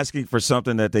you're asking for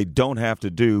something that they don't have to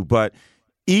do. But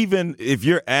even if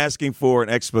you're asking for an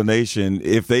explanation,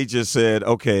 if they just said,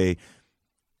 okay,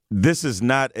 this is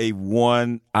not a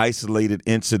one isolated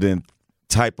incident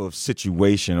type of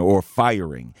situation or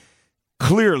firing.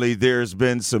 Clearly, there's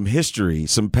been some history,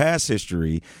 some past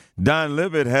history. Don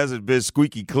Lemon hasn't been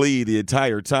squeaky clean the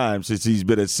entire time since he's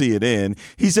been at CNN.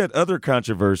 He's had other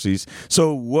controversies.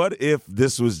 So what if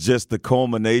this was just the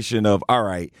culmination of, all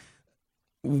right,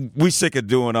 we sick of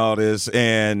doing all this,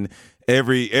 and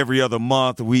every other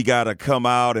month we got to come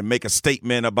out and make a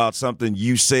statement about something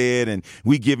you said, and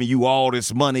we giving you all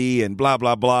this money and blah,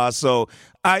 blah, blah. So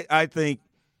I think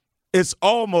it's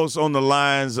almost on the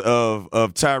lines of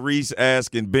Tyrese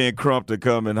asking Ben Crump to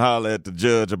come and holler at the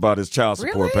judge about his child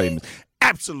support payments.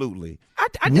 Absolutely.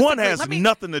 One has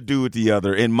nothing to do with the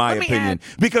other, in my opinion.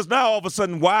 Because now all of a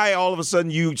sudden, why all of a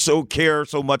sudden you care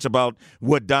so much about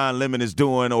what Don Lemon is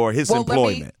doing or his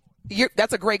employment?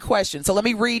 That's a great question. So let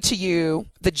me read to you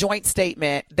the joint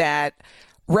statement that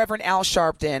Reverend Al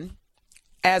Sharpton,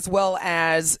 as well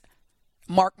as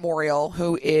Mark Morial,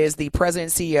 who is the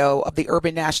president and CEO of the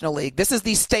Urban National League. This is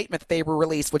the statement that they were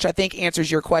released, which I think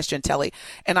answers your question, Telly.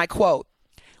 And I quote,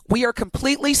 "We are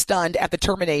completely stunned at the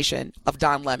termination of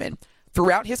Don Lemon.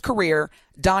 Throughout his career,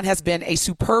 Don has been a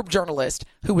superb journalist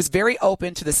who was very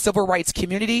open to the civil rights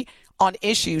community on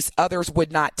issues others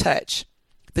would not touch."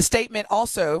 The statement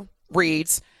also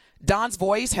reads, "Don's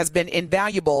voice has been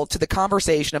invaluable to the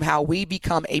conversation of how we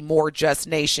become a more just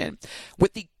nation.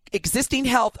 With the existing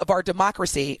health of our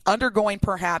democracy undergoing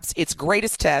perhaps its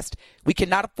greatest test, we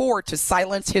cannot afford to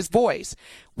silence his voice.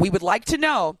 We would like to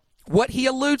know what he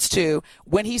alludes to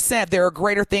when he said there are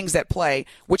greater things at play,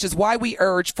 which is why we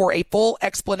urge for a full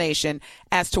explanation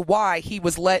as to why he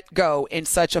was let go in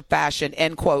such a fashion,"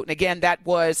 end quote. And again, that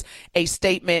was a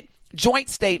statement, joint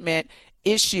statement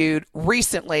issued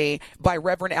recently by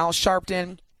Reverend Al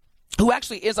Sharpton, who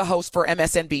actually is a host for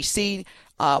MSNBC,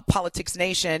 Politics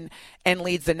Nation, and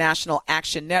leads the National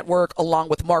Action Network, along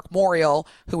with Mark Morial,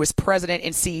 who is president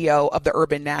and CEO of the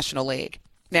Urban National League.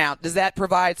 Now, does that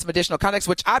provide some additional context,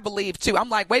 which I believe, too? I'm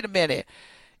like, wait a minute.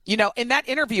 You know, in that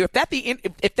interview, if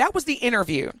that was the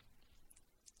interview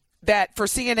that for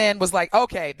CNN was like,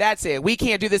 okay, that's it, we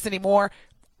can't do this anymore,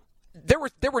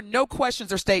 there were no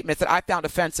questions or statements that I found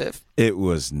offensive. It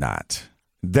was not.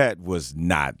 That was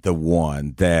not the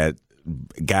one that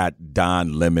got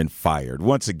Don Lemon fired.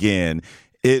 Once again,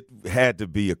 it had to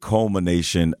be a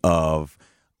culmination of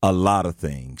a lot of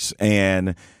things.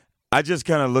 And I just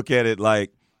kind of look at it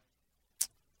like,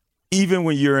 even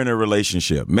when you're in a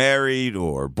relationship, married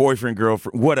or boyfriend,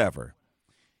 girlfriend, whatever,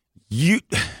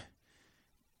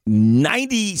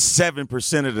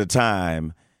 97% of the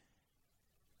time,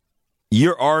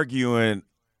 you're arguing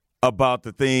about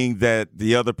the thing that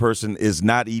the other person is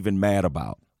not even mad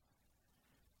about.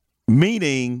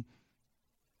 Meaning,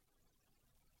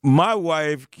 my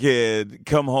wife could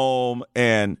come home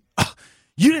and,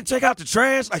 you didn't take out the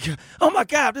trash? Like, oh, my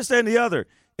God, this, that, and the other.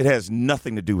 It has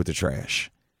nothing to do with the trash.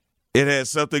 It has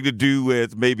something to do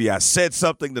with maybe I said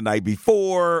something the night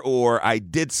before or I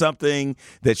did something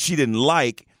that she didn't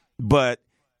like, but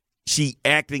she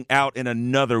acting out in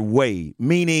another way.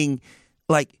 Meaning,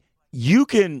 like, you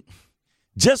can,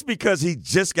 just because he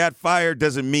just got fired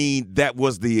doesn't mean that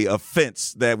was the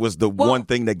offense. That was the one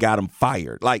thing that got him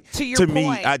fired. Like, to me,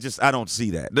 I don't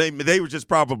see that. They were just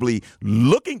probably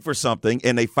looking for something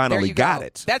and they finally got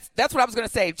it. That's what I was going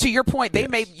to say. To your point, they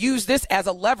may use this as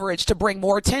a leverage to bring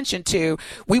more attention to,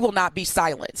 we will not be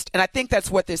silenced. And I think that's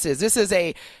what this is. This is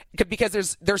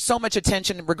because there's so much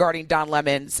attention regarding Don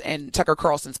Lemon's and Tucker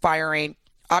Carlson's firing.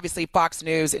 Obviously, Fox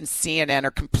News and CNN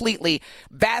are completely,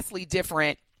 vastly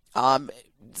different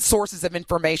sources of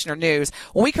information or news.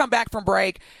 When we come back from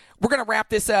break, we're going to wrap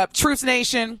this up. Truth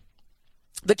Nation,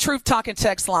 the Truth Talking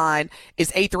text line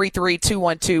is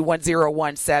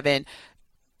 833-212-1017.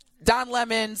 Don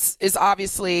Lemons is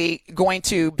obviously going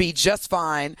to be just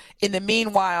fine. In the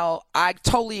meanwhile, I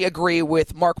totally agree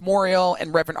with Mark Morial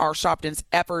and Reverend R. Sharpton's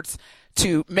efforts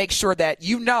to make sure that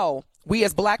we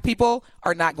as black people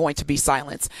are not going to be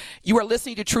silenced. You are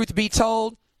listening to Truth Be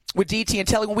Told with DT and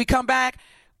Telly. When we come back,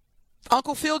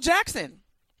 Uncle Phil Jackson,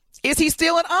 is he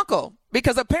still an uncle?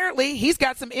 Because apparently he's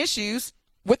got some issues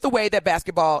with the way that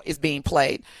basketball is being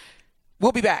played.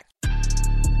 We'll be back.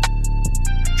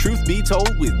 Truth Be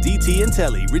Told with DT and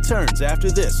Telly returns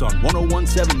after this on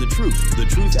 1017 The Truth, The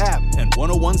Truth app, and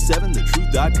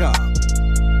 1017thetruth.com.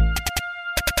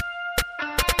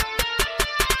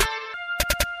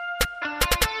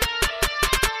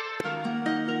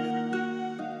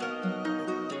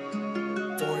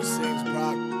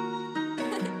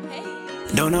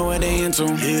 Don't know what they into.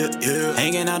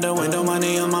 Hanging out the window,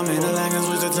 money on my man, I can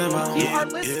switch the tempo. You are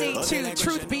listening to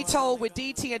Truth Be Told with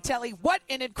DT and Telly. What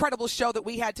an incredible show that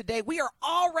we had today. We are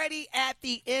already at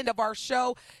the end of our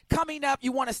show. Coming up,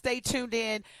 you want to stay tuned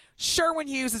in. Sherwin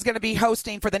Hughes is going to be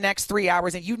hosting for the next 3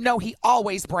 hours, and he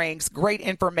always brings great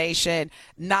information,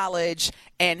 knowledge,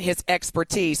 and his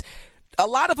expertise. A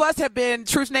lot of us have been,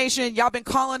 Truth Nation, y'all been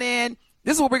calling in.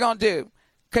 This is what we're going to do,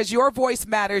 because your voice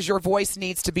matters. Your voice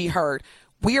needs to be heard.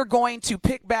 We are going to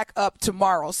pick back up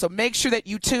tomorrow, so make sure that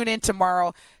you tune in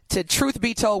tomorrow to Truth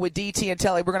Be Told with DT and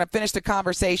Telly. We're going to finish the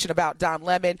conversation about Don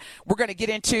Lemon. We're going to get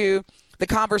into the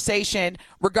conversation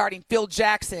regarding Phil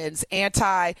Jackson's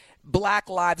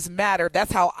anti-Black Lives Matter.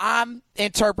 That's how I'm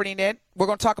interpreting it. We're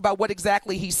going to talk about what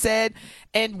exactly he said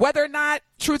and whether or not,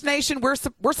 Truth Nation,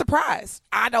 we're surprised.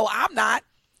 I know I'm not.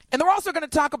 And we're also going to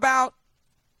talk about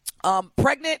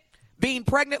pregnant Being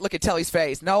pregnant, look at Telly's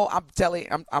face. No,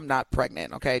 I'm not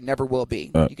pregnant, okay? Never will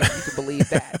be. You can believe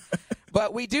that.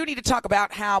 But we do need to talk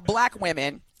about how black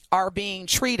women are being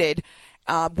treated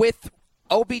with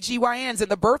OBGYNs in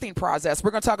the birthing process.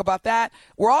 We're going to talk about that.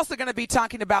 We're also going to be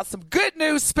talking about some good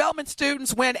news. Spelman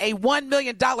students win a $1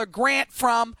 million grant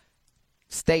from,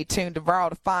 stay tuned tomorrow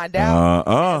to find out,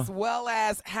 as well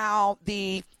as how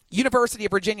the University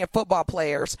of Virginia football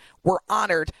players were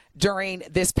honored during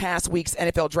this past week's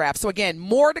NFL draft. So again,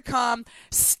 more to come.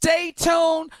 Stay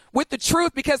tuned with The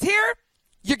Truth, because here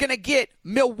you're going to get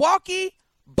Milwaukee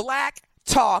Black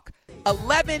Talk,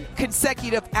 11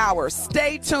 consecutive hours.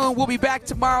 Stay tuned. We'll be back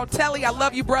tomorrow. Telly, I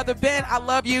love you, brother. Ben, I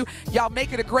love you. Y'all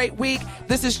make it a great week.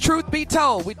 This is Truth Be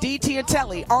Told with DT and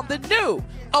Telly on the new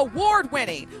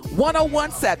award-winning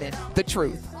 1017 The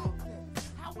Truth.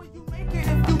 How will you make it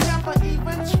if you never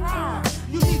even try?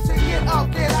 You need to get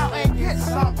out, and get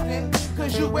something.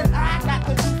 Cause you and I got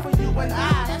to do for you and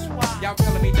I. That's why. Y'all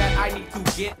telling me that I need to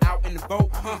get out and vote,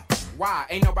 huh? Why?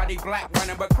 Ain't nobody black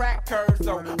running but crack curves,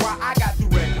 so why I got to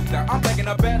register? I'm thinking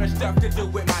of better stuff to do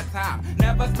with my time.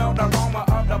 Never smelled the aroma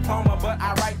of diploma, but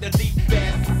I write the deep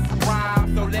best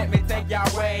rhyme. So let me take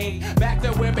y'all way back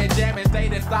to women jamming,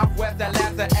 state in Southwest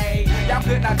Atlanta, A. Y'all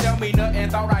could not tell me nothing,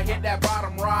 thought I hit that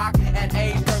bottom rock. At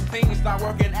age 13, start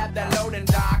working at that loading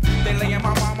dock. They laying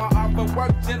my mama off of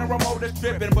work, General Motors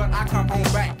tripping, but I come home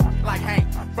back like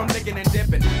Hank from licking and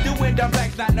dipping, doing dumb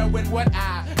things, not knowing what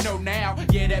I know now.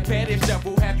 Yeah, that petty stuff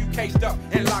will have you cased up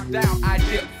and locked down. I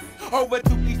dip over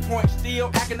to East Point,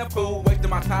 still acting a fool, wasting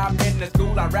my time in the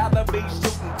school. I'd rather be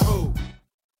shooting pool.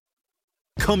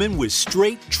 Coming with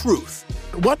straight truth.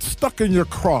 What's stuck in your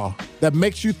craw that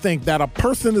makes you think that a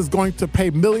person is going to pay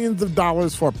millions of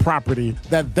dollars for property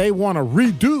that they want to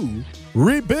redo,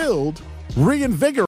 rebuild, reinvigorate?